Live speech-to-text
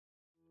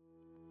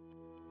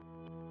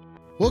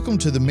Welcome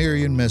to the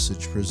Marion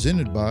Message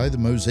presented by the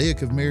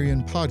Mosaic of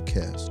Marion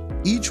podcast.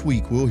 Each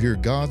week we'll hear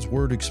God's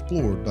Word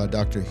explored by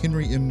Dr.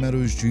 Henry M.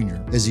 Meadows Jr.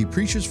 as he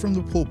preaches from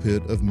the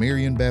pulpit of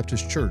Marion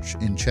Baptist Church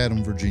in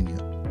Chatham,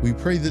 Virginia. We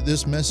pray that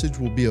this message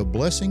will be a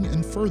blessing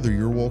and further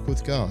your walk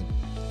with God.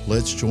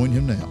 Let's join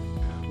him now.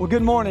 Well,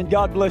 good morning.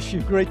 God bless you.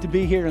 Great to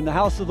be here in the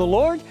house of the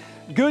Lord.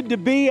 Good to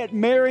be at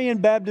Marion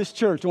Baptist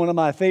Church, one of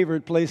my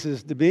favorite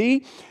places to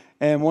be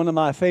and one of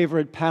my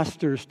favorite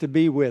pastors to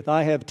be with.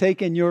 I have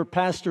taken your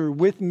pastor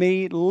with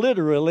me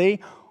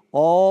literally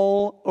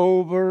all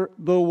over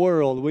the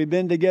world. We've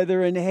been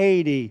together in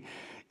Haiti,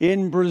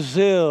 in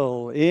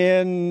Brazil,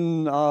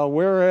 in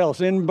where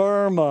else? In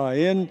Burma,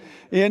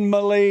 in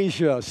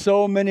Malaysia.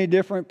 So many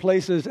different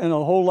places and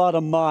a whole lot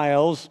of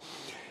miles.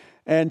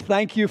 And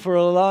thank you for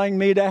allowing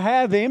me to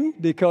have him,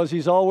 because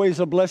he's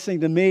always a blessing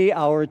to me,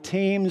 our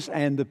teams,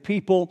 and the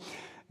people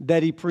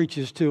that he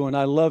preaches to. And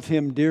I love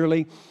him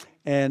dearly.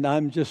 And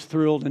I'm just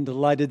thrilled and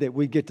delighted that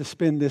we get to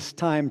spend this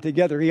time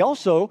together. He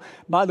also,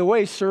 by the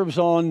way, serves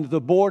on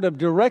the board of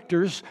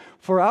directors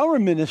for our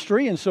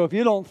ministry. And so if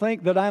you don't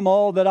think that I'm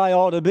all that I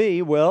ought to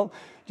be, well,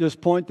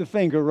 just point the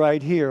finger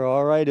right here,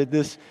 all right, at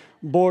this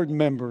board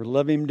member.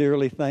 Love him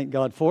dearly. Thank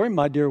God for him.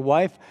 My dear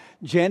wife,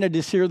 Janet,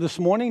 is here this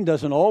morning.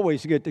 Doesn't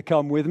always get to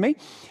come with me,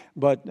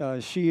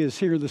 but she is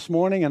here this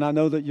morning. And I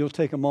know that you'll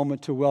take a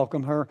moment to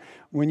welcome her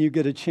when you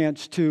get a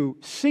chance to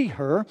see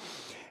her.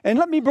 And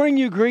let me bring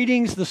you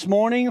greetings this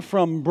morning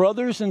from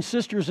brothers and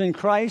sisters in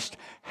Christ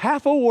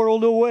half a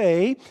world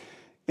away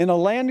in a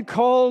land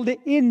called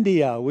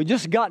India. We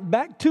just got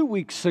back 2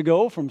 weeks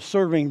ago from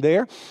serving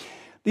there.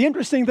 The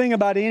interesting thing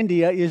about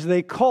India is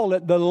they call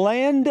it the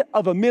land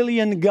of a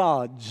million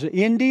gods.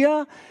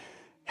 India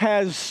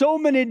has so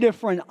many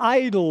different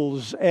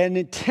idols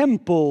and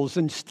temples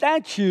and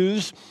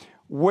statues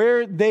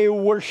where they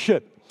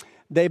worship.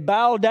 They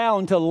bow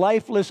down to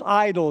lifeless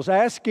idols,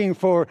 asking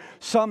for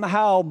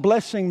somehow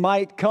blessing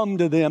might come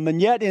to them.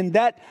 And yet in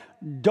that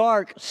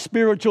dark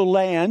spiritual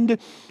land,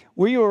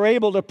 we were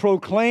able to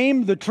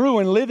proclaim the true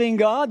and living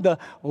God, the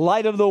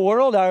light of the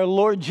world, our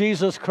Lord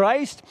Jesus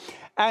Christ,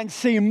 and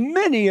see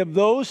many of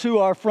those who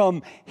are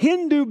from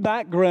Hindu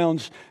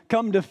backgrounds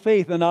come to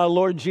faith in our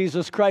Lord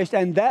Jesus Christ.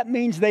 And that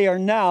means they are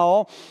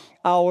now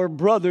our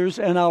brothers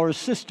and our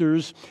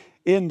sisters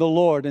in the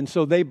Lord. And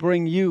so they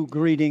bring you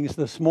greetings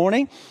this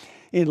morning.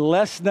 In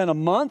less than a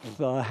month,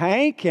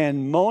 Hank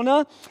and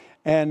Mona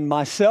and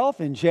myself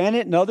and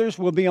Janet and others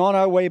will be on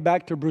our way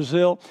back to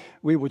Brazil.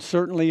 We would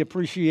certainly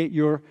appreciate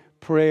your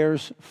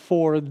prayers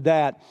for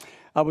that.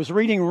 I was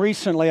reading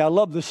recently, I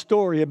love the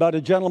story about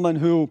a gentleman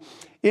who,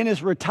 in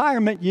his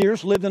retirement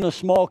years, lived in a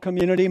small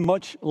community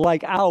much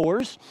like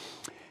ours.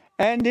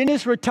 And in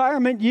his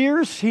retirement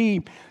years,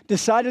 he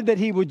decided that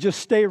he would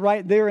just stay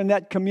right there in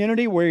that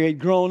community where he had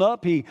grown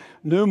up. He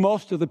knew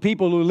most of the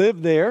people who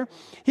lived there.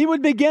 He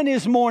would begin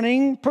his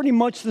morning pretty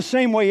much the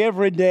same way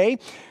every day.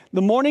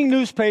 The morning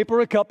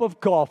newspaper, a cup of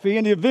coffee,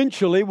 and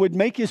eventually would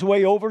make his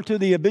way over to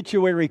the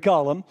obituary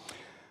column.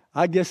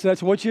 I guess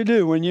that's what you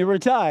do when you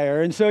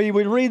retire. And so he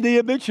would read the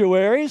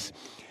obituaries.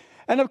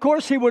 And of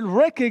course, he would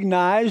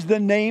recognize the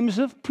names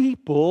of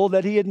people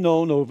that he had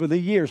known over the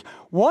years.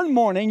 One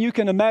morning, you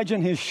can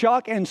imagine his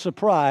shock and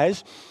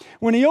surprise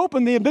when he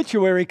opened the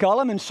obituary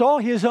column and saw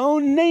his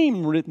own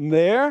name written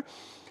there.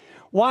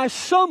 Why,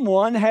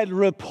 someone had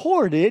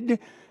reported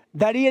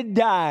that he had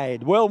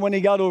died. Well, when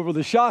he got over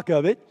the shock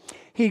of it,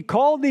 he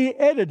called the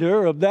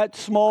editor of that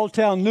small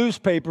town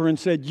newspaper and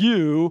said,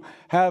 "You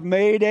have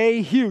made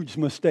a huge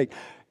mistake.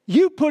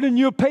 You put in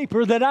your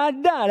paper that I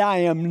died. I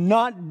am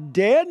not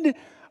dead.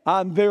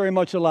 I'm very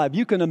much alive."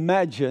 You can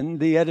imagine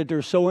the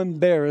editor so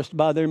embarrassed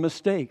by their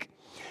mistake.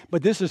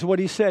 But this is what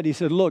he said. He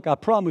said, "Look, I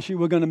promise you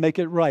we're going to make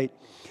it right.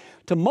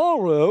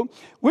 Tomorrow,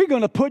 we're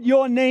going to put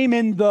your name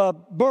in the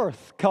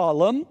birth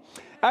column,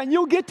 and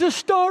you'll get to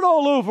start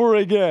all over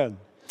again."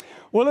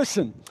 Well,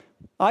 listen,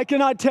 I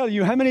cannot tell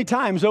you how many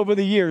times over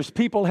the years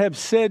people have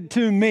said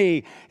to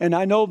me, and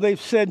I know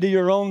they've said to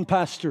your own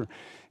pastor,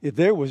 if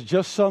there was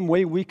just some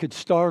way we could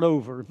start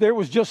over, if there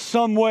was just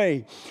some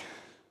way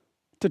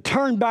to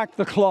turn back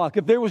the clock,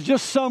 if there was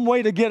just some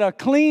way to get a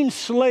clean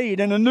slate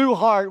and a new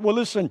heart. Well,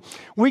 listen,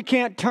 we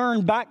can't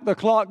turn back the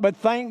clock, but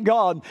thank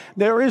God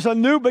there is a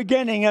new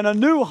beginning and a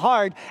new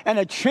heart and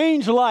a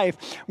changed life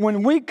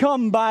when we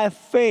come by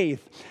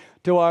faith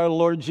to our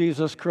Lord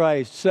Jesus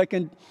Christ.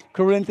 2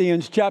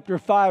 Corinthians chapter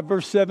 5,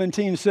 verse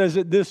 17 says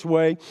it this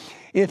way: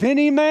 if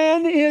any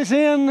man is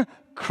in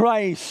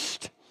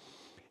Christ,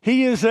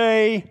 he is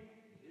a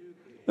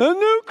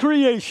new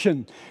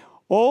creation.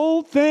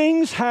 Old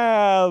things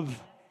have...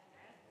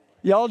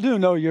 Y'all do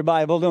know your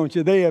Bible, don't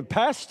you? They have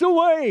passed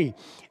away,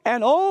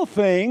 and all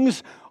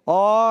things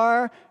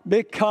are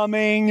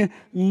becoming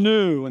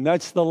new. And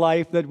that's the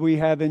life that we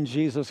have in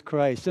Jesus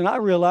Christ. And I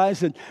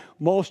realize that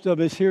most of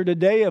us here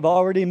today have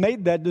already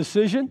made that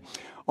decision,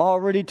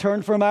 already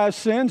turned from our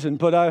sins and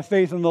put our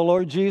faith in the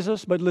Lord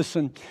Jesus. But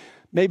listen,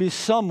 maybe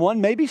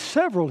someone, maybe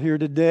several here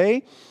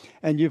today,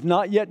 and you've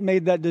not yet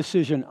made that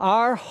decision.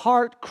 Our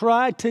heart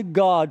cry to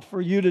God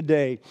for you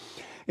today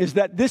is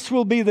that this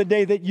will be the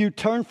day that you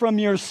turn from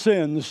your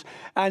sins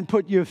and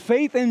put your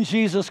faith in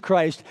Jesus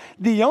Christ,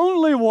 the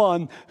only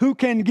one who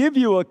can give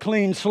you a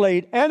clean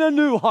slate and a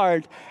new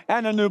heart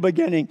and a new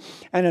beginning.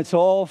 And it's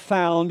all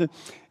found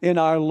in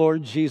our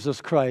Lord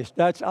Jesus Christ.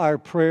 That's our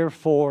prayer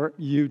for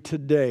you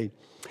today.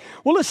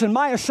 Well, listen,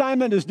 my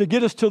assignment is to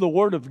get us to the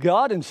Word of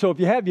God. And so if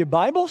you have your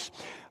Bibles,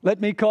 let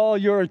me call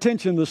your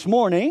attention this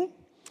morning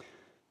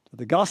to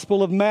the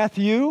Gospel of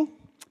Matthew,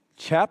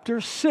 chapter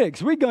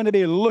 6. We're going to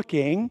be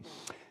looking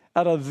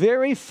at a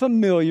very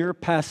familiar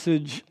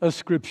passage of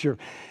Scripture.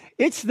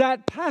 It's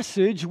that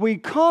passage we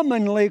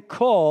commonly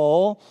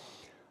call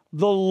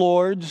the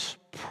Lord's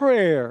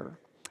Prayer.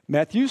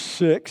 Matthew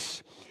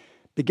 6,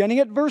 beginning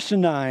at verse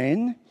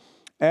 9,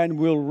 and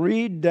we'll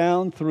read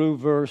down through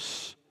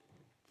verse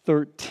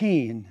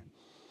 13.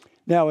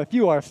 Now, if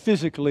you are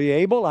physically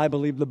able, I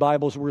believe the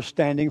Bible's we're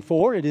standing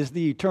for. It is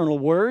the eternal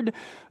Word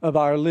of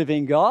our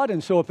living God.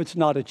 And so if it's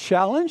not a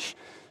challenge,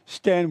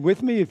 stand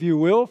with me, if you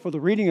will, for the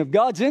reading of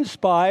God's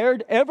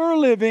inspired,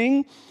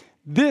 ever-living.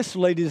 This,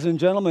 ladies and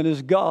gentlemen,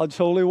 is God's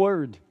holy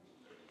Word.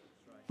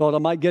 Thought I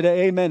might get an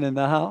amen in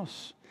the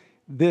house.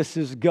 This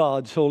is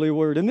God's holy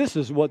Word. And this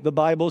is what the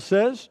Bible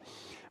says.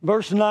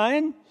 Verse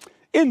 9,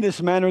 in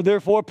this manner,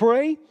 therefore,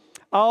 pray,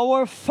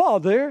 Our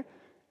Father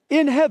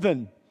in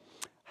heaven,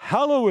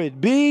 hallowed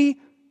be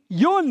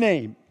your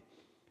name.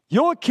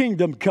 Your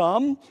kingdom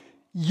come,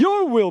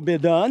 your will be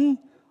done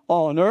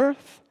on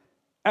earth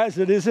as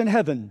it is in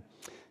heaven.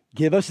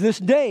 Give us this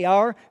day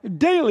our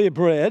daily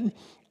bread,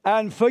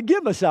 and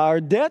forgive us our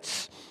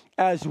debts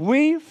as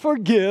we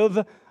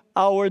forgive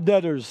our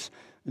debtors.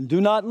 And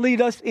do not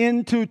lead us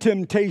into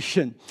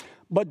temptation,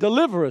 but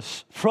deliver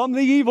us from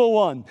the evil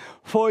one.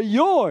 For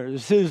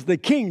yours is the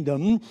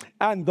kingdom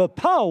and the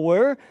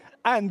power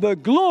and the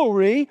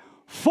glory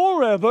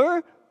forever.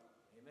 Amen.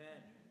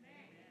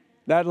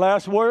 That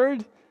last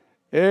word,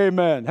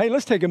 amen. Hey,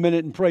 let's take a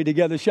minute and pray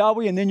together, shall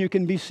we? And then you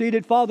can be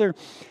seated. Father,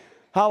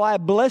 how I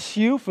bless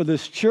you for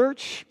this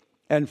church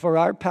and for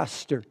our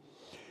pastor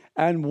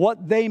and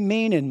what they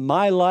mean in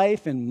my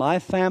life, in my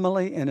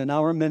family, and in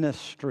our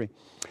ministry.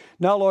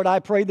 Now, Lord, I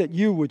pray that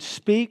you would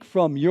speak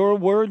from your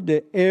word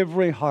to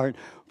every heart.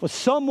 For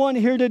someone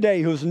here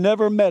today who's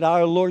never met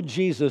our Lord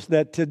Jesus,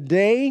 that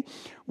today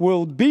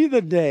will be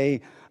the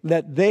day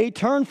that they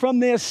turn from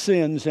their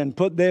sins and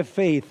put their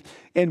faith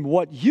in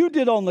what you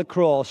did on the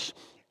cross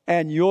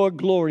and your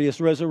glorious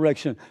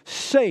resurrection.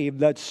 Save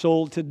that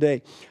soul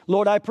today.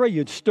 Lord, I pray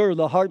you'd stir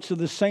the hearts of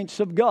the saints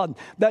of God,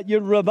 that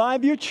you'd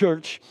revive your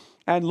church,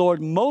 and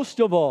Lord, most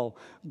of all,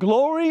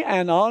 glory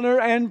and honor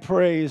and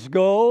praise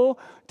go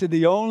to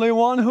the only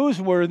one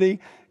who's worthy,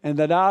 and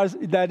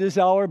that is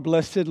our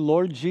blessed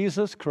Lord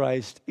Jesus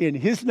Christ. In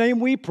his name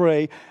we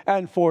pray,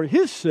 and for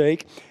his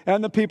sake.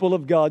 And the people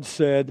of God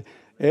said,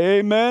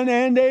 amen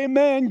and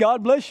amen.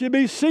 God bless you.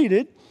 Be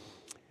seated.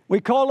 We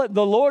call it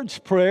the Lord's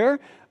Prayer,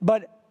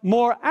 but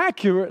more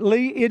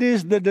accurately, it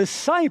is the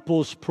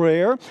disciples'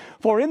 prayer.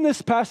 For in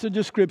this passage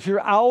of Scripture,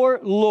 our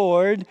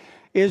Lord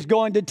is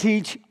going to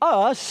teach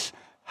us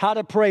how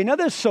to pray. Now,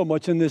 there's so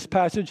much in this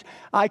passage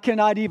I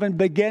cannot even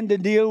begin to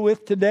deal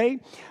with today,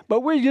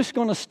 but we're just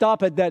going to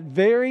stop at that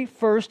very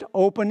first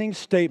opening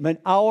statement.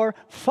 Our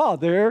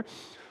Father,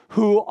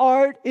 who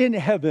art in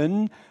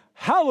heaven,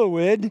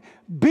 hallowed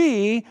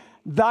be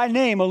thy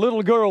name. A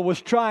little girl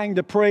was trying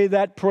to pray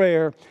that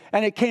prayer,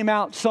 and it came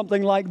out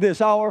something like this.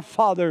 Our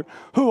Father,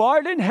 who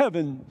art in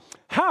heaven,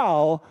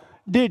 how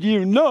did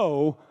you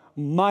know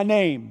my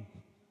name?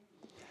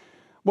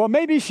 Well,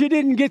 maybe she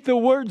didn't get the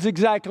words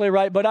exactly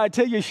right, but I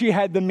tell you, she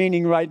had the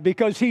meaning right,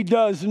 because he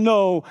does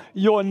know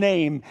your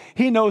name.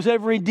 He knows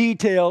every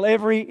detail,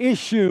 every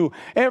issue,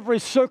 every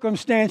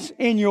circumstance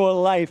in your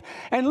life.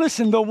 And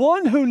listen, the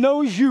one who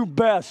knows you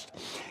best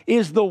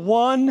is the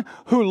one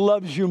who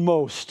loves you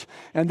most,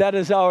 and that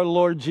is our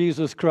Lord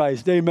Jesus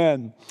Christ.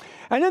 Amen.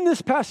 And in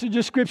this passage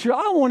of Scripture,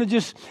 I want to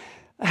just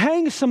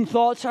hang some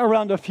thoughts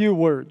around a few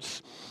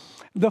words.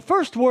 The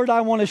first word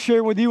I want to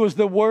share with you is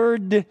the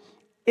word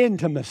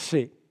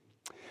intimacy.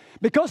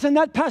 Because in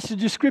that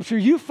passage of Scripture,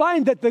 you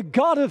find that the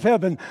God of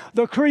heaven,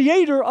 the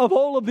creator of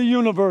all of the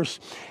universe,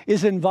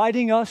 is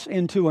inviting us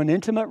into an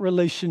intimate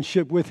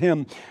relationship with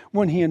him.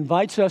 When he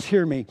invites us,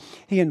 hear me,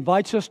 he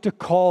invites us to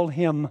call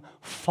him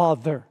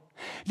Father.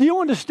 Do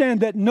you understand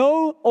that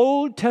no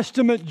Old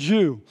Testament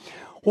Jew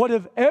would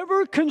have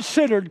ever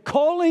considered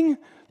calling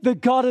the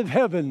God of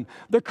heaven,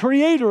 the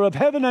creator of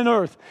heaven and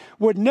earth,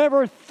 would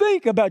never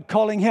think about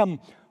calling him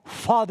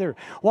Father?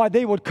 Why,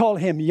 they would call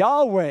him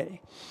Yahweh.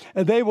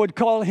 They would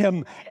call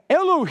him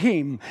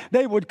Elohim.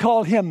 They would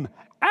call him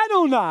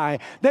Adonai.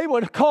 They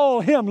would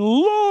call him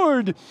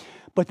Lord.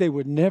 But they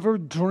would never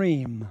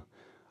dream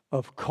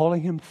of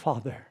calling him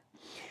Father.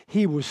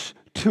 He was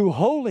too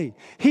holy.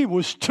 He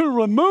was too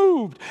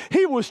removed.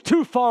 He was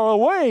too far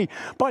away.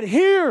 But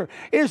here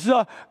is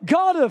the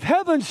God of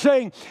heaven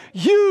saying,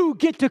 you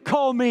get to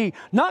call me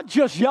not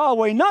just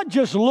Yahweh, not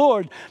just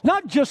Lord,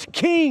 not just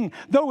King,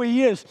 though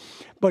he is,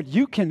 but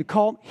you can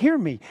call, hear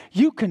me,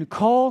 you can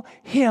call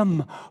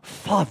him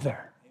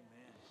Father.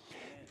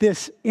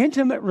 this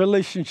intimate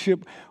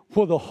relationship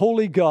with a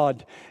holy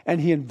God,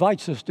 and He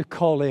invites us to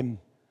call Him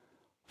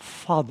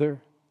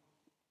Father.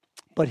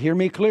 But hear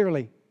me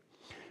clearly.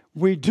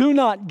 We do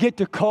not get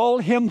to call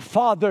Him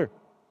Father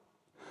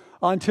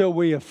until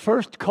we have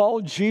first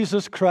called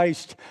Jesus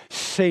Christ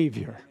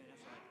Savior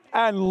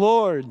and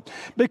Lord.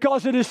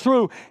 Because it is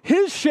through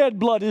His shed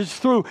blood, it is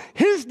through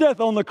His death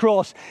on the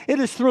cross, it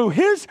is through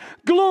His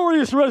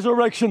glorious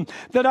resurrection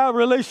that our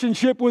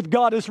relationship with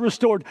God is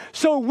restored.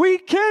 So we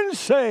can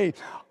say,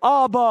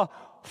 Abba,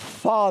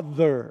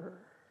 Father.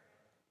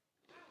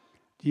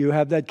 Do you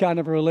have that kind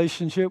of a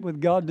relationship with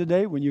God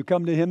today when you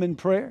come to Him in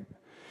prayer?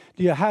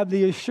 Do you have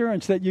the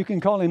assurance that you can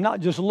call Him not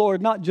just Lord,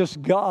 not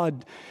just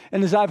God?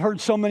 And as I've heard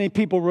so many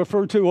people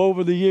refer to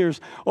over the years,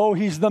 oh,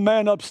 He's the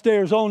man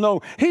upstairs. Oh,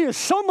 no, He is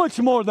so much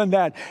more than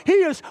that. He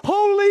is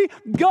holy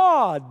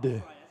God.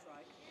 That's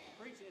right.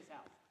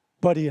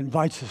 But He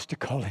invites us to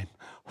call Him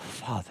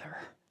Father.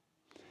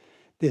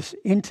 This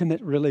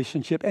intimate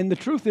relationship. And the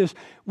truth is,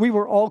 we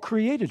were all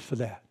created for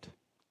that.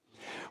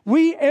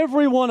 We,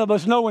 every one of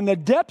us, know in the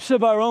depths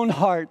of our own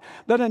heart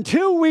that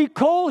until we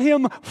call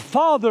Him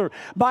Father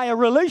by a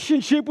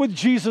relationship with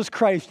Jesus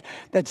Christ,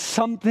 that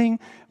something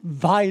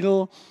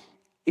vital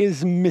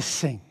is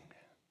missing.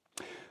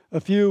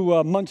 A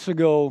few months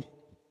ago,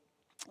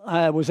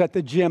 I was at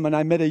the gym and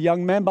I met a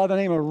young man by the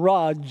name of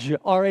Raj,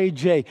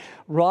 R-A-J.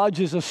 Raj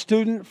is a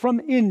student from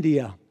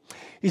India.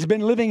 He's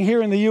been living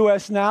here in the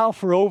U.S. now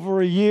for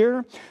over a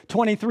year,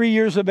 23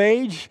 years of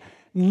age,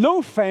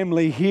 no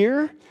family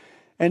here.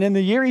 And in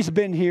the year he's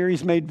been here,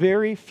 he's made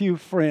very few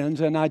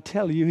friends. And I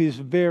tell you, he's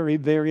very,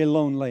 very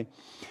lonely.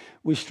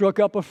 We struck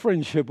up a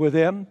friendship with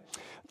him.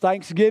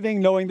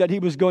 Thanksgiving, knowing that he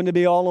was going to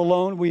be all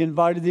alone, we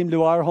invited him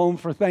to our home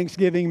for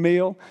Thanksgiving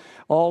meal.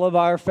 All of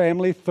our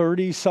family,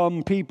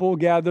 30-some people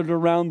gathered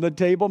around the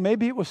table.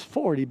 Maybe it was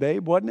 40,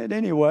 babe, wasn't it?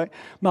 Anyway,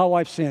 my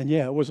wife's saying,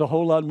 yeah, it was a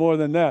whole lot more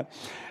than that.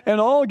 And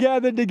all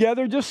gathered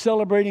together just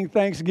celebrating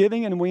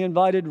Thanksgiving, and we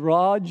invited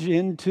Raj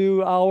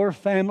into our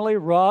family.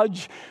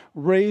 Raj,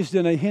 raised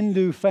in a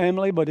Hindu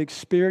family, but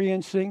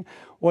experiencing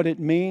what it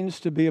means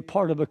to be a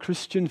part of a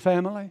Christian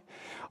family.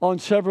 On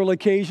several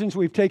occasions,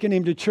 we've taken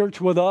him to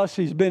church with us.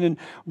 He's been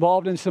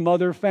involved in some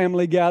other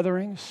family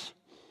gatherings.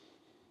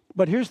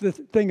 But here's the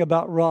thing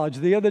about Raj.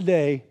 The other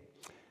day,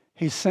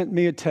 he sent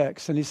me a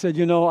text, and he said,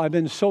 you know, I've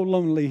been so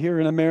lonely here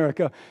in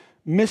America,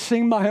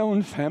 missing my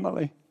own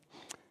family.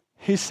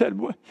 He said,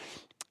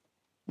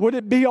 would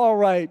it be all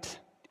right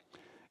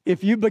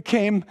if you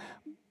became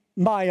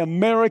my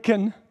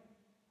American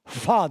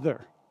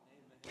father?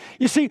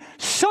 You see,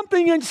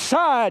 something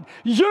inside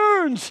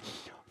yearns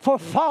for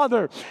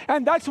Father.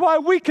 And that's why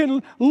we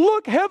can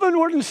look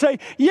heavenward and say,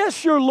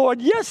 yes, you're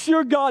Lord, yes,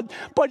 you're God,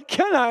 but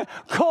can I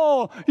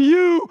call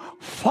you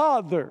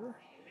Father?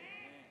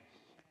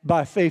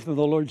 By faith in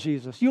the Lord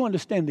Jesus. You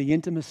understand the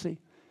intimacy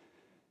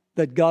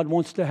that God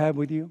wants to have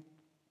with you?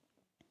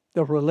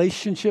 The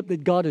relationship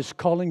that God is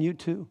calling you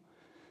to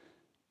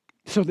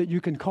so that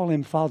you can call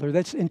Him Father.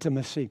 That's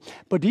intimacy.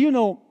 But do you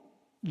know,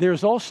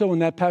 there's also in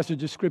that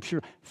passage of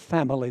Scripture,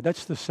 family.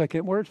 That's the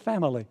second word,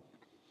 family.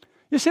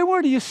 You say,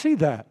 where do you see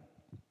that?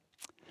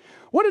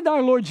 What did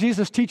our Lord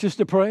Jesus teach us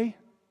to pray?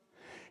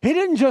 He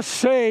didn't just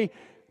say,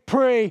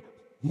 pray,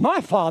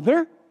 my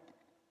Father.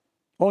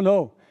 Oh,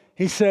 no.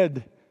 He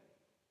said,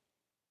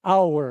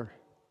 our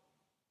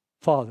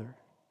Father.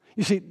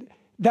 You see,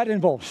 that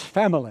involves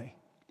family.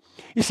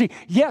 You see,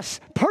 yes,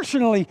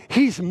 personally,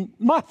 He's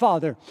my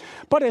Father.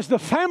 But as the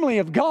family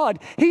of God,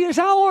 He is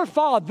our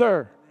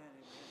Father.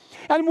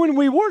 And when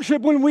we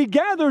worship, when we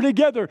gather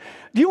together,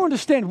 do you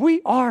understand?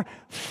 We are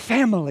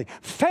family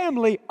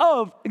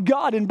of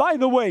God. And by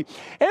the way,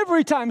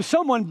 every time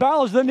someone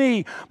bows the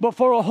knee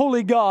before a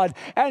holy God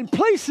and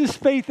places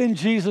faith in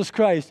Jesus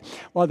Christ,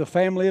 well, the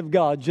family of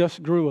God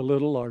just grew a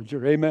little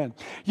larger. Amen.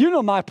 You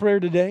know, my prayer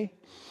today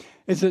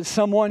is that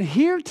someone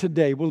here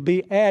today will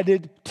be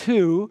added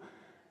to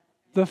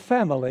the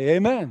family.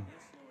 Amen.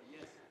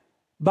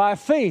 By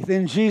faith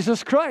in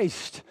Jesus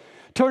Christ.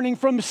 Turning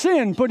from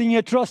sin, putting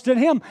your trust in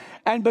Him,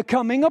 and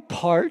becoming a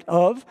part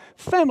of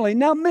family.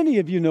 Now, many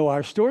of you know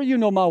our story. You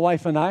know my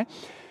wife and I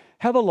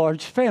have a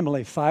large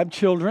family. 5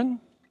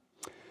 children,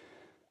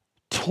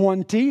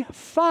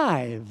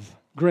 25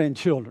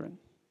 grandchildren.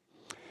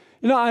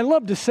 You know, I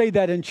love to say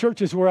that in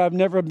churches where I've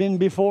never been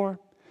before.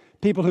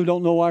 People who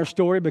don't know our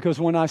story, because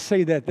when I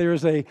say that,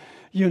 there's a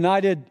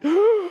united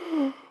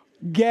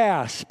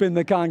gasp in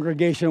the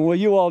congregation. Well,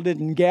 you all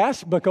didn't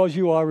gasp because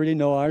you already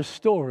know our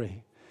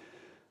story.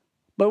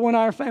 But when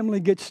our family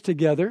gets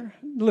together,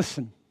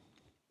 listen,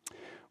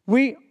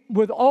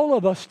 with all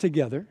of us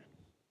together,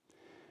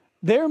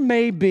 there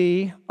may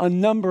be a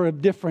number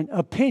of different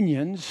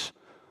opinions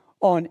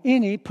on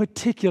any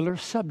particular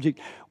subject.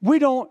 We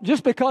don't,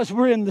 just because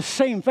we're in the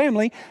same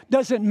family,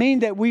 doesn't mean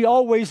that we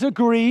always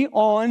agree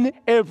on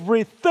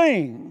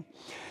everything,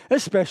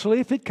 especially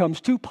if it comes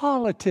to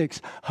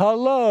politics.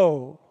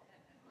 Hello.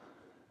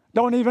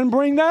 Don't even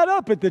bring that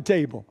up at the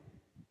table.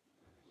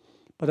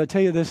 But I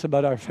tell you this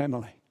about our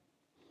family.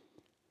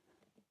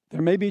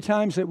 There may be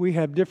times that we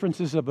have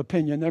differences of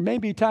opinion. There may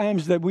be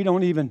times that we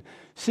don't even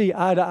see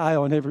eye to eye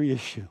on every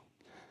issue.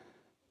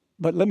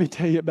 But let me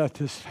tell you about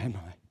this family.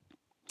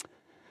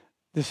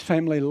 This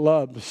family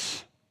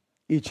loves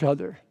each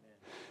other.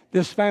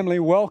 This family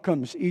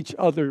welcomes each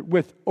other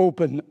with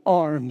open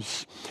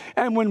arms.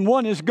 And when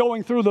one is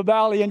going through the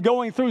valley and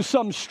going through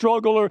some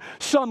struggle or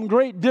some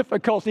great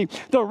difficulty,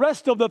 the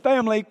rest of the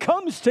family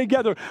comes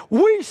together.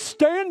 We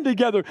stand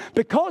together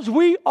because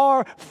we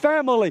are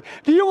family.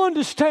 Do you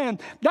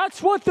understand?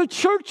 That's what the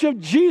Church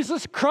of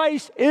Jesus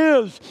Christ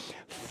is.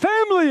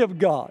 Family of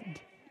God.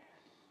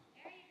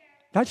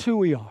 That's who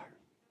we are.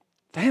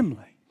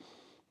 Family.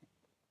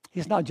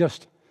 He's not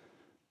just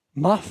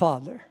my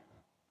father.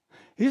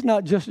 He's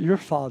not just your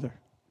father.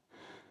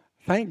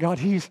 Thank God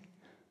he's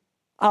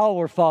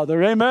our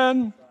Father.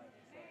 Amen?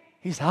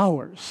 He's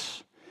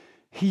ours.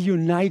 He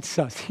unites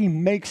us. He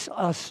makes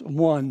us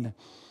one.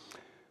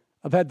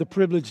 I've had the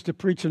privilege to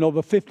preach in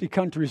over 50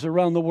 countries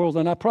around the world,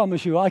 and I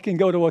promise you, I can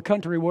go to a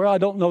country where I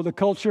don't know the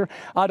culture,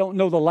 I don't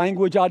know the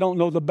language, I don't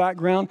know the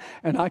background,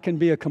 and I can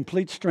be a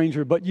complete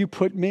stranger, but you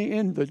put me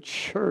in the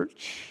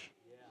church.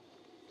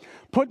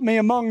 Put me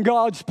among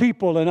God's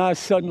people, and I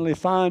suddenly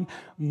find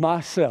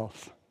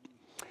myself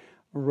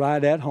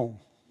right at home.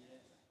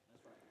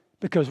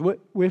 Because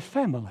we're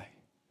family.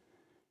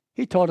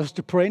 He taught us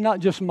to pray,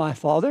 not just my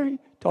Father. He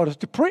taught us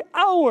to pray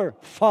our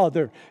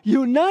Father,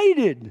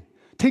 united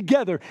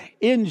together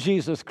in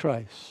Jesus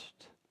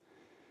Christ.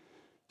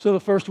 So the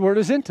first word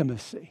is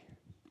intimacy.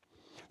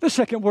 The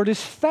second word is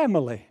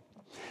family.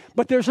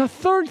 But there's a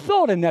third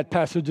thought in that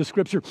passage of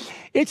Scripture.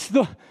 It's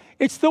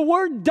the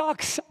word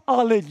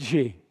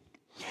doxology.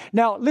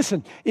 Now,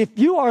 listen, if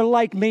you are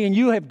like me and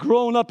you have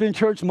grown up in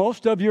church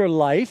most of your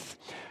life,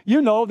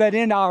 you know that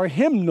in our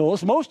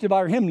hymnals, most of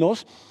our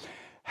hymnals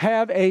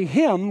have a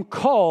hymn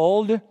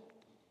called,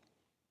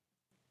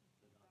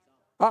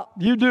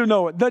 you do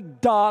know it, the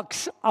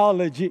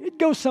doxology. It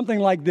goes something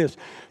like this.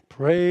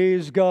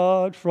 Praise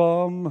God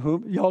from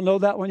whom, y'all know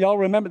that one? Y'all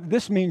remember?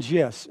 This means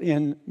yes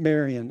in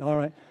Marion, all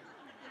right?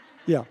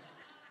 Yeah.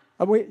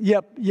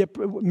 Yep.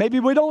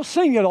 Maybe we don't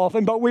sing it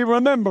often, but we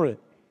remember it.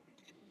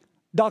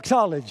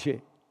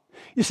 Doxology.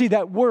 You see,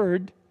 that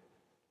word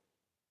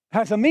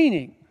has a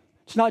meaning.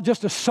 It's not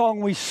just a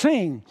song we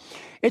sing.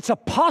 It's a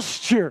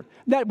posture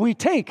that we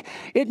take.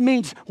 It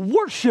means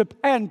worship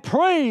and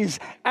praise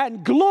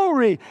and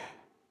glory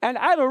and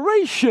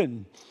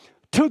adoration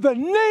to the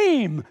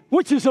name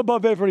which is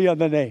above every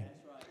other name.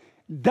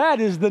 That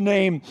is the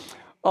name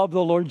of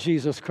the Lord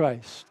Jesus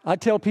Christ. I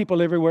tell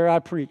people everywhere I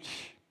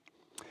preach,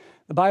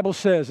 the Bible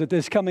says that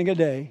there's coming a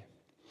day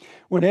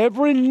when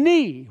every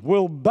knee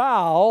will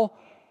bow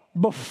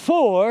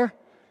before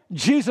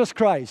Jesus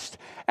Christ,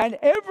 and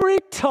every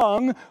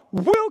tongue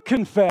will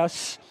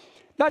confess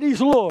that He's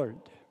Lord.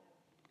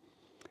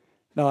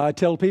 Now, I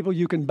tell people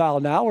you can bow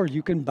now or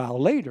you can bow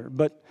later,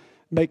 but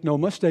make no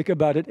mistake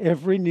about it,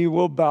 every knee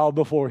will bow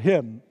before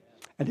Him,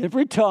 and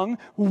every tongue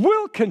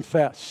will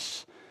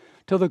confess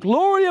to the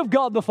glory of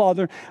God the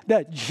Father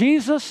that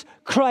Jesus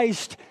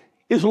Christ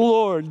is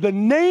Lord, the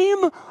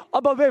name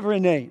above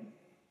every name.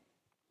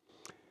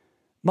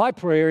 My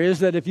prayer is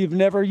that if you've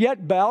never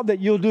yet bowed,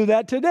 that you'll do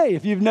that today.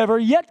 If you've never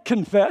yet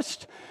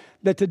confessed,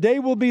 that today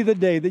will be the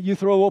day that you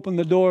throw open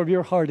the door of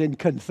your heart and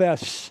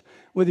confess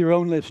with your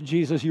own lips,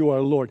 Jesus, you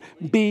are Lord.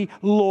 Be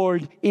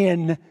Lord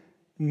in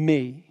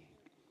me.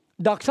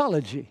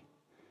 Doxology,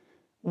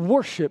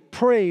 worship,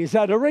 praise,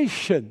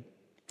 adoration.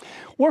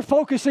 We're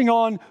focusing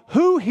on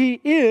who He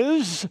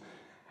is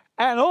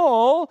and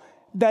all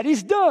that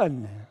He's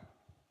done.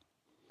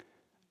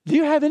 Do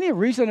you have any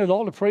reason at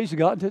all to praise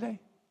God today?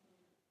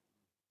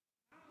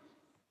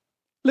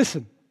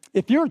 Listen,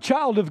 if you're a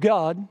child of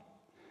God,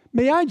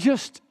 may I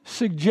just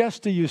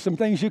suggest to you some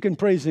things you can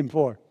praise Him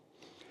for.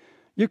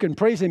 You can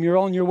praise Him, you're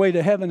on your way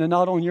to heaven and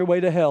not on your way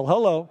to hell.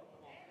 Hello.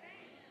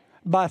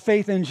 By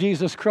faith in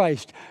Jesus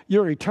Christ,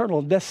 your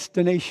eternal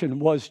destination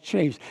was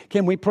changed.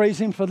 Can we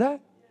praise Him for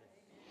that?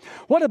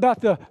 What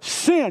about the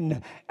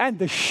sin and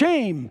the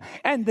shame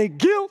and the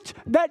guilt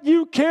that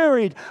you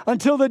carried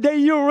until the day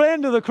you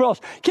ran to the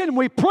cross? Can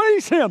we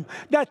praise Him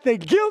that the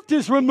guilt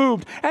is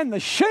removed and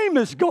the shame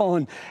is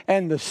gone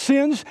and the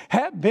sins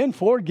have been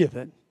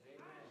forgiven?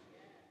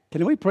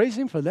 Can we praise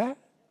Him for that?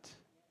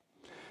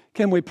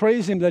 Can we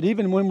praise Him that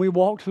even when we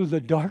walk through the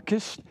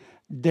darkest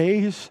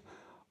days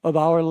of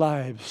our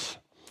lives,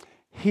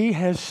 He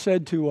has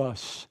said to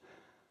us,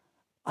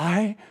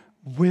 I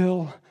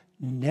will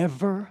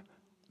never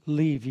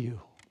leave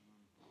you,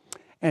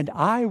 and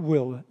I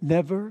will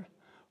never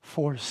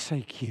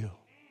forsake you.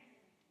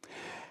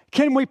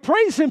 Can we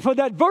praise Him for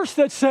that verse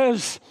that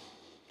says,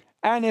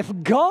 and if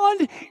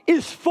God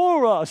is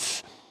for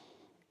us,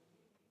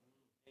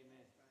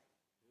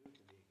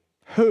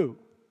 who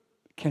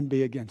can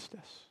be against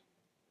us?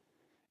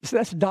 So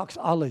that's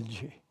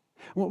doxology.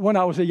 When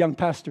I was a young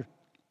pastor,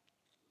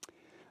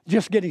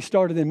 just getting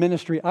started in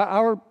ministry,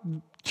 our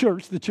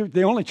church,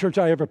 the only church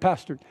I ever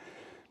pastored,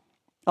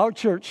 our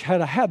church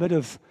had a habit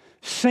of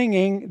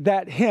singing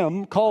that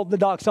hymn called the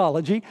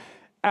doxology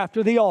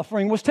after the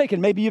offering was taken.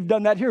 Maybe you've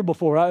done that here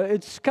before.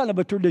 It's kind of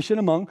a tradition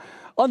among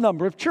a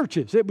number of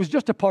churches. It was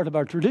just a part of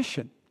our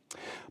tradition.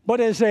 But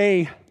as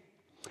a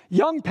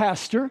young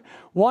pastor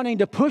wanting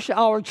to push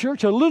our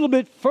church a little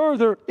bit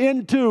further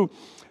into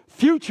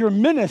future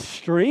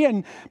ministry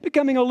and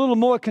becoming a little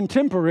more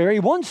contemporary,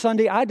 one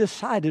Sunday I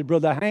decided,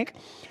 Brother Hank,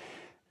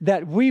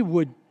 that we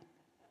would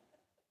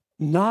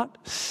not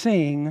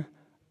sing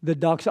the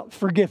doxology.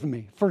 Forgive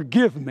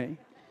me.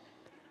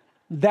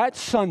 That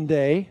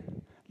Sunday,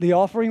 the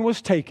offering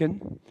was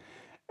taken,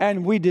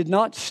 and we did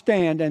not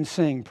stand and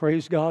sing,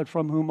 "Praise God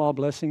from whom all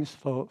blessings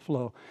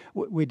flow."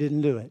 We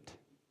didn't do it.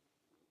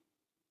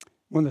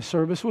 When the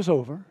service was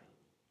over,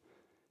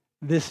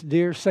 this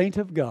dear saint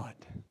of God,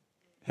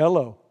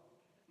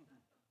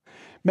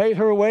 made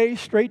her way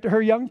straight to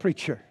her young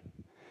preacher.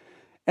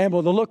 And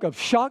with a look of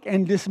shock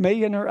and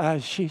dismay in her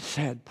eyes, she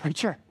said,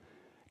 "Preacher,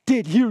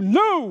 did you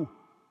know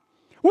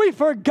we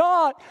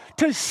forgot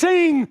to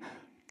sing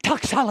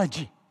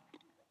doxology?"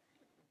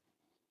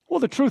 Well,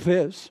 the truth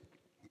is,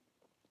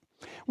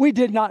 we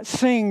did not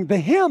sing the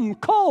hymn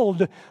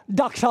called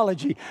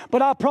doxology,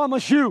 but I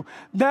promise you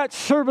that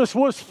service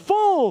was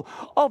full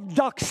of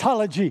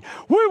doxology.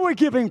 We were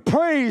giving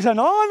praise and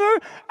honor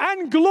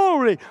and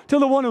glory to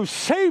the one who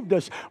saved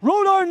us,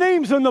 wrote our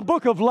names in the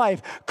book of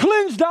life,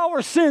 cleansed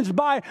our sins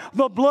by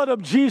the blood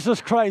of Jesus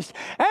Christ,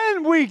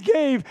 and we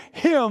gave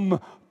him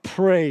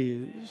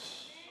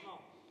praise.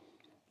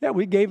 Yeah,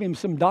 we gave him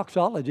some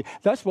doxology.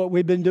 That's what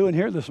we've been doing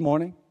here this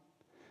morning,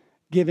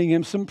 giving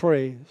him some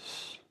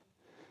praise.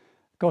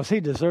 Because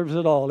he deserves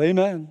it all.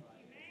 Amen.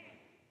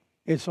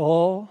 It's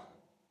all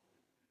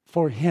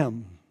for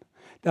him.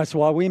 That's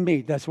why we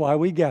meet. That's why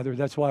we gather.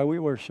 That's why we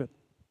worship.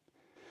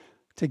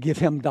 To give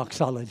him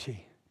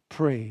doxology,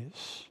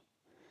 praise.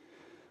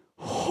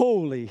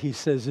 Holy, he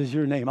says, is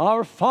your name.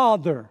 Our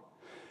Father.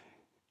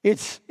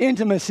 It's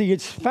intimacy.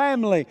 It's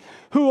family.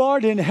 Who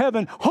art in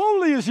heaven.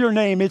 Holy is your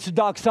name. It's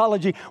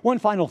doxology. One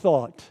final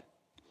thought.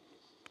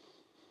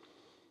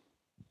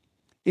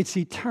 It's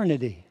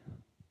eternity.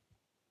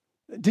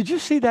 Did you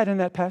see that in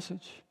that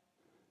passage?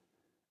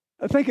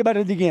 Think about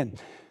it again.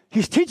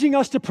 He's teaching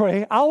us to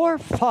pray, "Our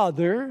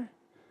Father,"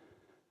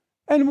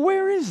 and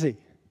where is he?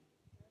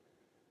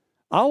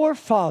 "Our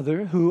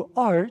Father who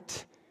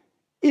art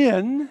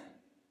in,"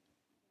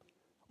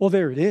 well,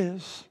 there it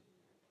is,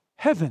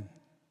 heaven.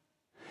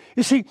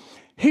 You see,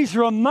 he's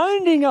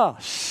reminding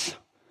us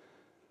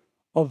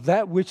of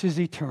that which is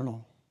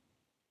eternal.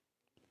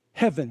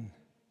 Heaven,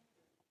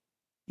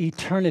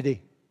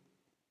 eternity.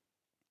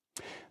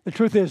 The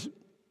truth is,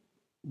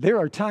 there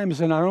are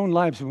times in our own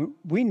lives when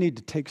we need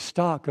to take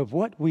stock of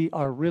what we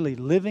are really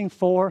living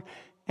for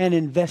and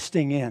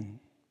investing in.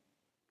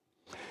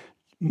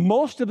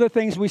 Most of the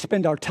things we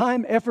spend our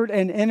time, effort,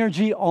 and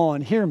energy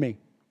on, hear me,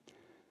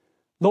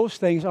 those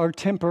things are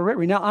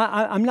temporary. Now,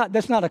 I'm not.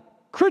 That's not a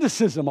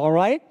criticism, all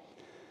right?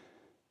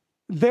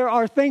 There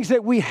are things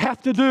that we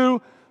have to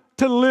do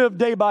to live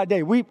day by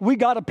day. We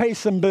got to pay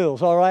some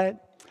bills, all right?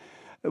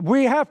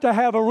 We have to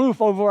have a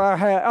roof over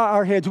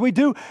our heads. We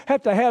do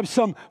have to have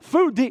some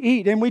food to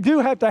eat, and we do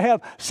have to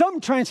have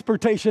some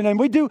transportation, and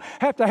we do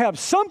have to have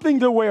something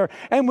to wear,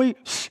 and we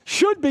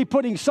should be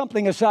putting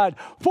something aside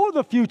for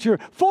the future,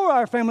 for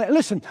our family.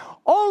 Listen,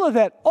 all of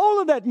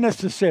that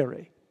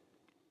necessary.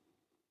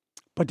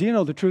 But do you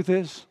know the truth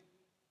is,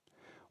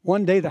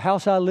 one day the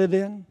house I live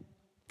in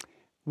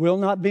will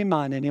not be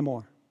mine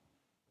anymore.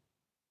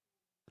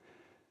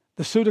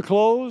 The suit of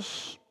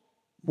clothes,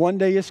 one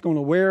day it's going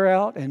to wear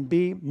out and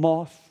be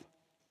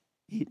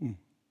moth-eaten.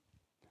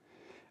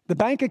 The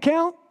bank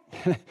account,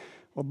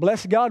 well,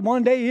 bless God,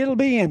 one day it'll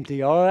be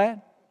empty, all right?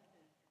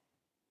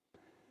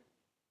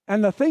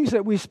 And the things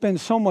that we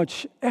spend so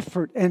much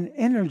effort and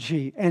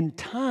energy and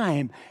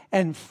time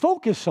and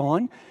focus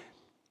on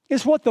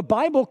is what the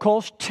Bible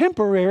calls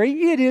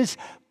temporary. It is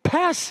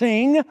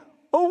passing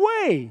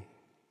away.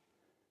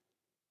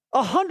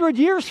 100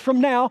 years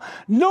from now,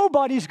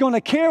 nobody's going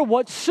to care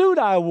what suit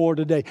I wore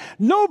today.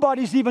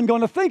 Nobody's even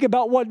going to think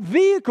about what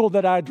vehicle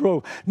that I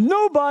drove.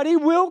 Nobody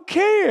will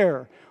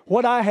care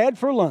what I had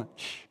for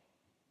lunch.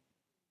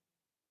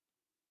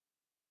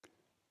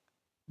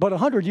 But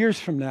 100 years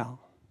from now,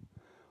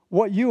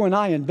 what you and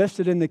I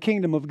invested in the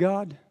kingdom of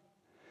God,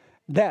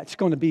 that's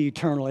going to be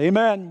eternal.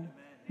 Amen?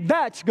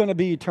 That's going to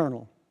be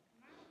eternal.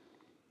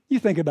 You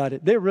think about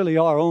it. There really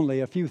are only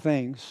a few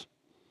things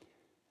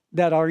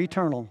that are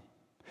eternal.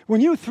 When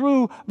you,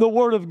 through the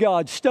Word of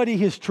God, study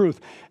His truth,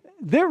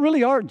 there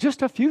really are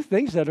just a few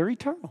things that are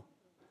eternal.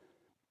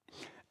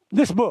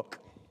 This book,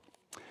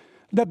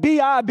 the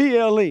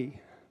Bible,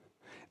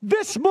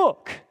 this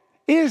book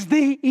is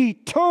the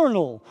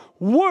eternal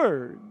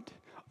Word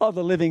of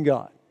the living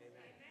God.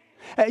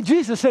 And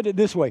Jesus said it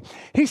this way.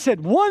 He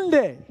said, one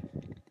day,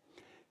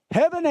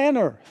 heaven and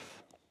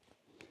earth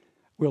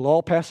will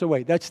all pass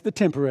away. That's the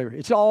temporary.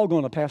 It's all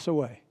going to pass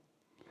away.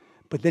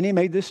 But then He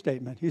made this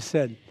statement. He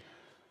said,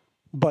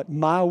 but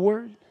my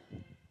word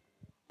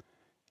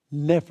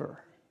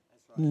never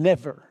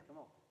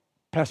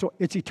pass away.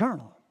 It's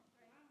eternal.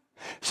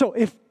 So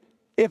if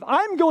If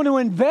I'm going to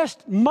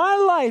invest my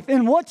life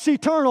in what's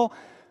eternal,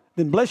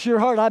 then bless your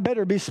heart, I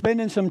better be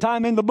spending some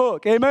time in the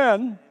book.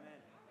 Amen.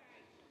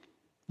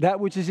 That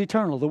which is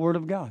eternal, the Word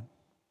of God.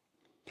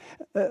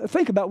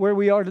 Think about where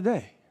we are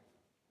today.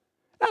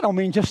 I don't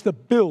mean just the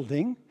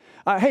building.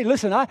 Hey,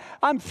 listen,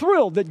 I'm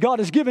thrilled that God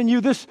has given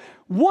you this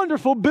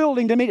wonderful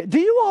building to meet.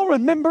 Do you all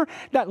remember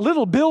that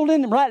little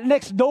building right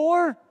next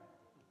door?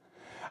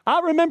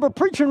 I remember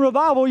preaching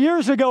revival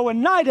years ago,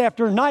 and night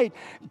after night,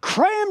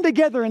 crammed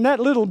together in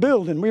that little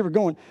building, we were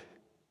going,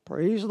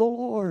 praise the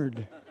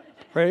Lord.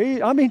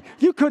 Praise. I mean,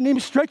 you couldn't even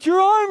stretch your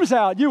arms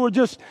out. You were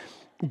just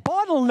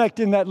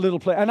bottlenecked in that little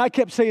place. And I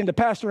kept saying to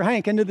Pastor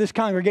Hank and to this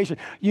congregation,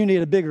 you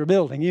need a bigger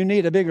building. You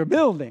need a bigger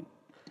building.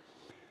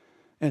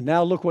 And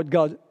now look what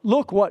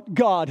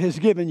God has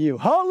given you.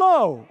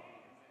 Hello!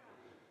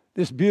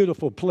 This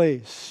beautiful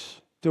place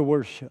to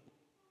worship.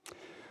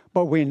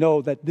 But we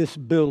know that this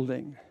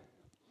building,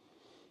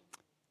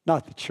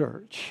 not the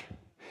church,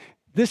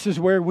 this is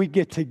where we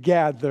get to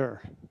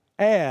gather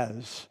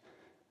as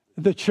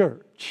the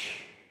church.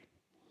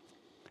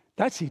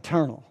 That's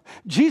eternal.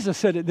 Jesus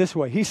said it this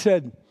way. He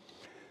said,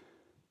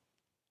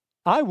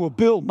 I will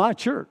build my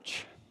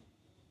church,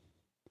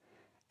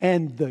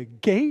 and the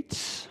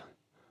gates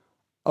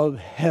of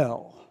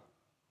hell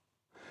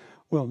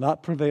will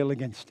not prevail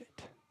against it.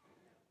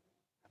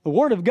 The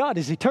Word of God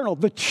is eternal.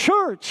 The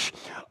church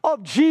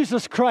of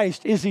Jesus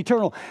Christ is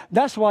eternal.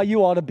 That's why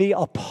you ought to be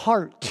a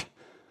part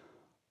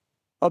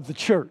of the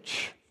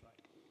church.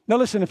 Now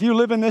listen, if you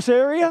live in this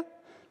area,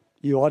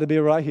 you ought to be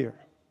right here.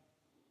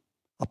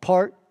 A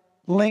part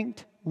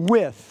linked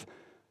with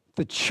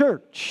the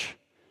church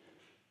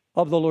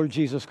of the Lord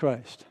Jesus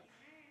Christ.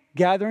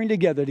 Gathering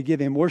together to give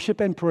Him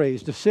worship and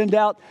praise, to send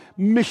out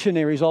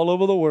missionaries all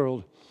over the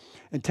world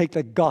and take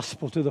the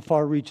gospel to the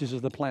far reaches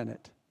of the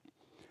planet.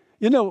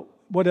 You know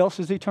what else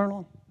is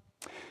eternal?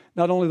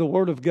 Not only the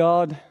Word of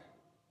God,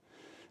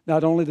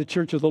 not only the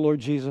church of the Lord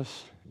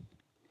Jesus,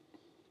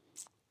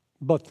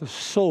 but the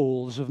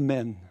souls of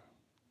men.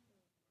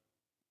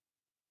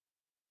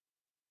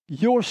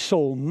 Your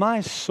soul,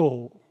 my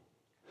soul.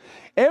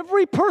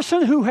 Every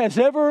person who has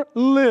ever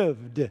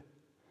lived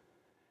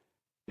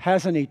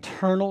has an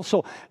eternal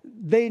soul.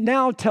 They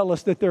now tell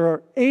us that there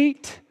are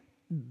 8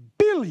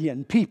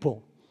 billion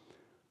people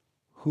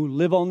who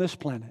live on this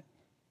planet.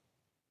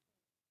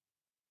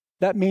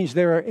 That means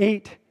there are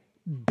 8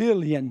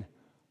 billion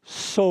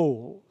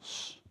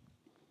souls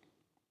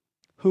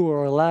who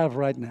are alive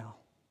right now.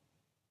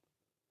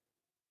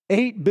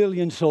 8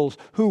 billion souls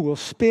who will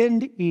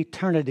spend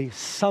eternity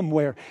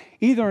somewhere,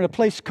 either in a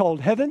place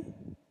called heaven,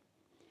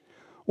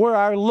 where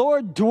our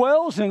Lord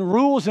dwells and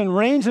rules and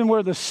reigns, and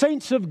where the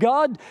saints of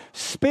God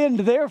spend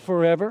there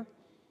forever.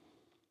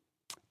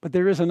 But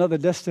there is another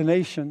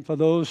destination for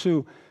those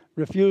who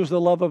refuse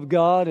the love of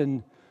God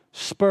and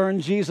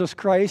spurn Jesus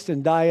Christ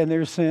and die in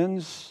their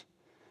sins.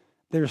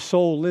 Their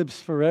soul lives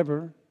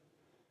forever,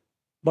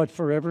 but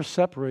forever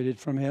separated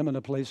from Him in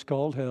a place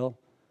called hell.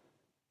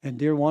 And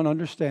dear one,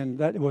 understand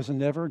that it was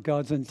never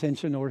God's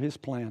intention or His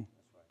plan.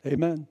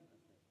 Amen.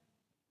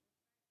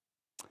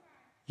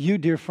 You,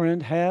 dear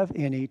friend, have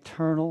an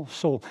eternal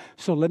soul.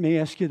 So let me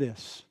ask you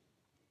this.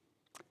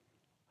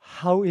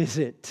 How is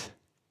it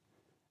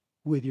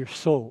with your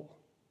soul?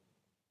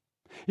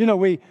 You know,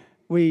 we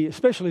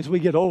especially as we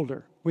get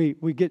older, we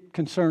get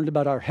concerned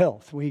about our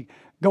health. We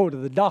go to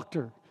the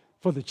doctor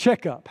for the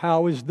checkup.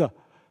 How's the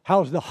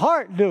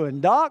heart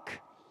doing, doc?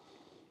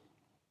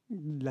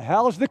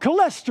 How's the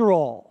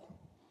cholesterol?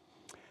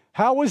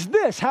 How is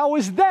this? How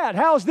is that?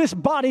 How's this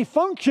body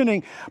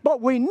functioning?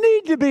 But we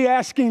need to be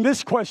asking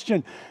this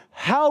question: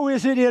 how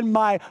is it in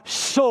my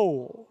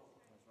soul?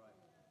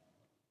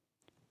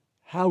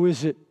 How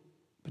is it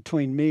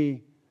between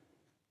me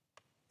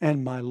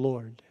and my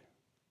Lord?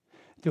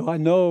 Do I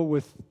know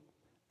with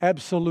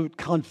absolute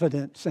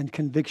confidence and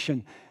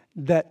conviction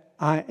that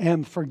I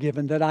am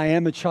forgiven, that I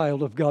am a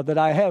child of God, that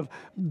I have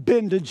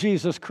been to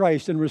Jesus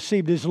Christ and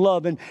received His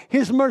love and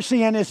His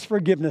mercy and His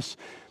forgiveness?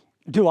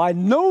 Do I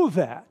know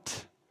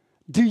that?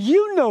 Do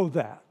you know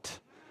that?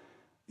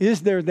 Is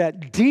there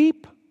that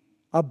deep,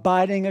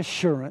 abiding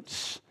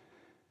assurance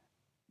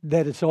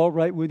that it's all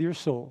right with your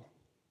soul?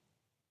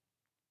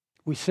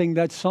 We sing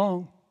that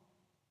song.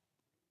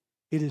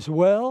 It is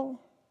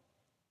well.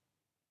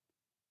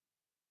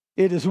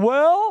 It is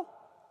well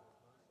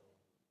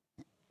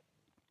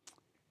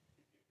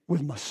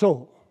with my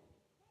soul.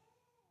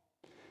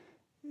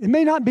 It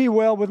may not be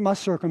well with my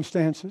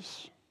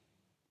circumstances.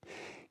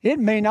 It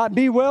may not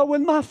be well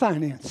with my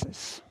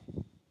finances.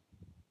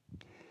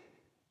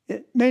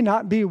 It may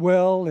not be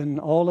well in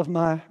all of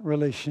my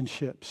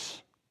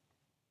relationships.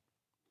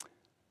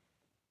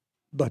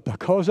 But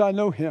because I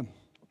know Him,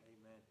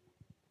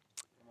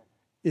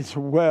 it's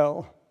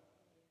well.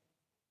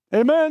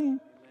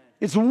 Amen?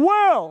 It's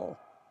well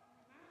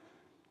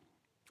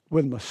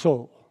with my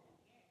soul.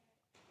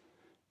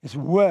 It's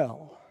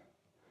well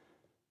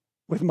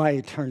with my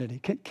eternity.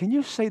 Can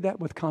you say that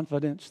with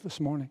confidence this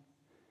morning?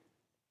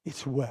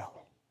 It's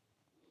well.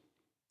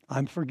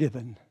 I'm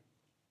forgiven.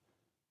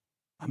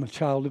 I'm a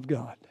child of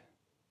God.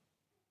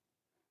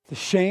 the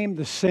shame,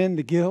 the sin,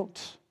 the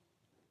guilt,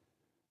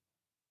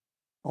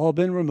 all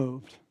been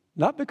removed.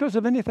 Not because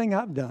of anything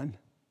I've done,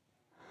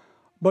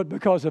 but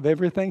because of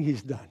everything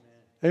He's done.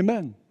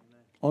 Amen.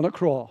 On a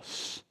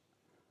cross.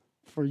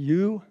 For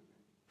you,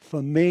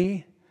 for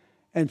me,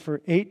 and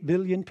for 8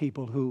 billion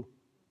people who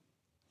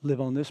live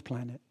on this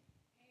planet.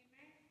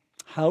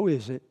 How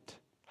is it?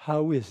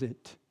 How is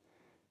it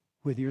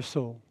with your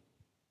soul?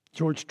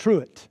 George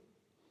Truett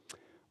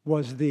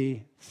was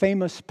the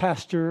famous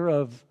pastor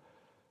of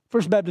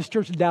First Baptist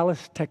Church,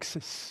 Dallas,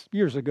 Texas,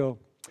 years ago.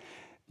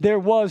 There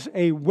was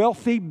a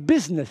wealthy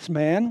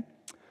businessman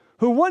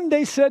who one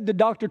day said to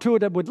Dr.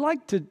 Truett, I would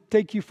like to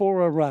take you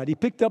for a ride. He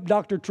picked up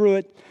Dr.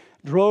 Truett,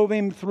 drove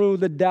him through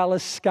the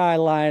Dallas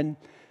skyline,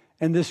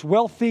 and this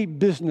wealthy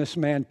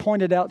businessman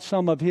pointed out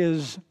some of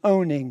his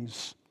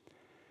ownings.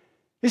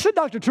 He said,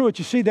 Dr. Truett,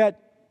 you see that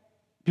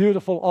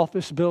beautiful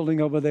office building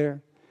over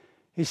there?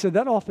 He said,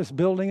 that office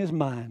building is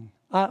mine.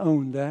 I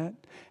own that.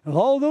 And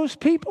all those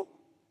people,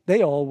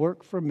 they all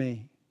work for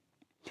me.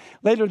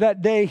 Later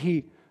that day,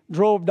 he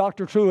drove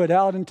Dr. Truett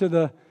out into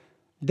the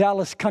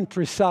Dallas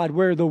countryside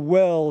where the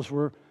wells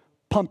were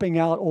pumping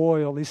out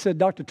oil. He said,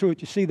 Dr.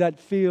 Truett, you see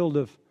that field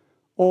of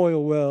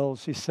oil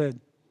wells? He said,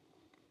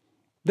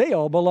 they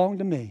all belong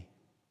to me.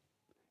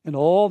 And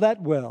all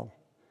that well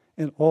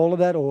and all of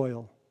that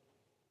oil,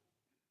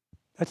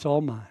 that's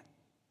all mine.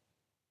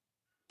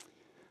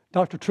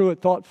 Dr.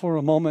 Truett thought for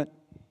a moment,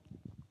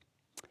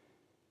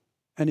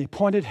 and he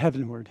pointed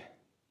heavenward.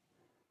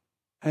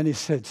 And he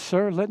said,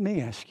 sir, let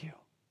me ask you,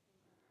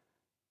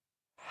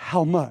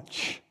 how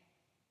much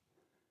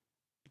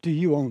do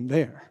you own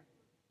there?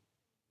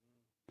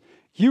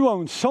 You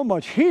own so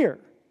much here.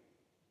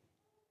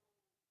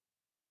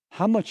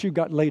 How much you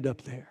got laid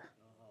up there?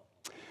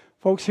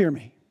 Folks, hear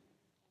me.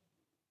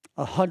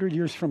 100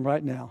 years from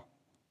right now,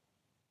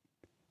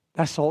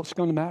 that's all it's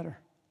going to matter.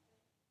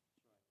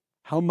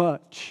 How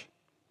much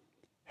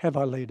have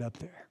I laid up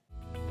there?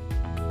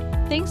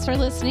 Thanks for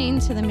listening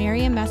to the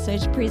Marion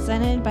message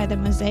presented by the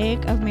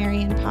Mosaic of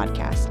Marion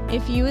podcast.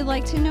 If you would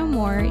like to know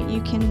more,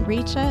 you can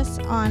reach us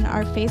on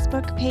our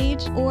Facebook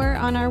page or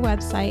on our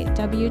website,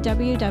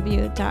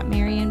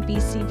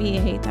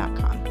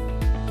 www.marionbcva.com.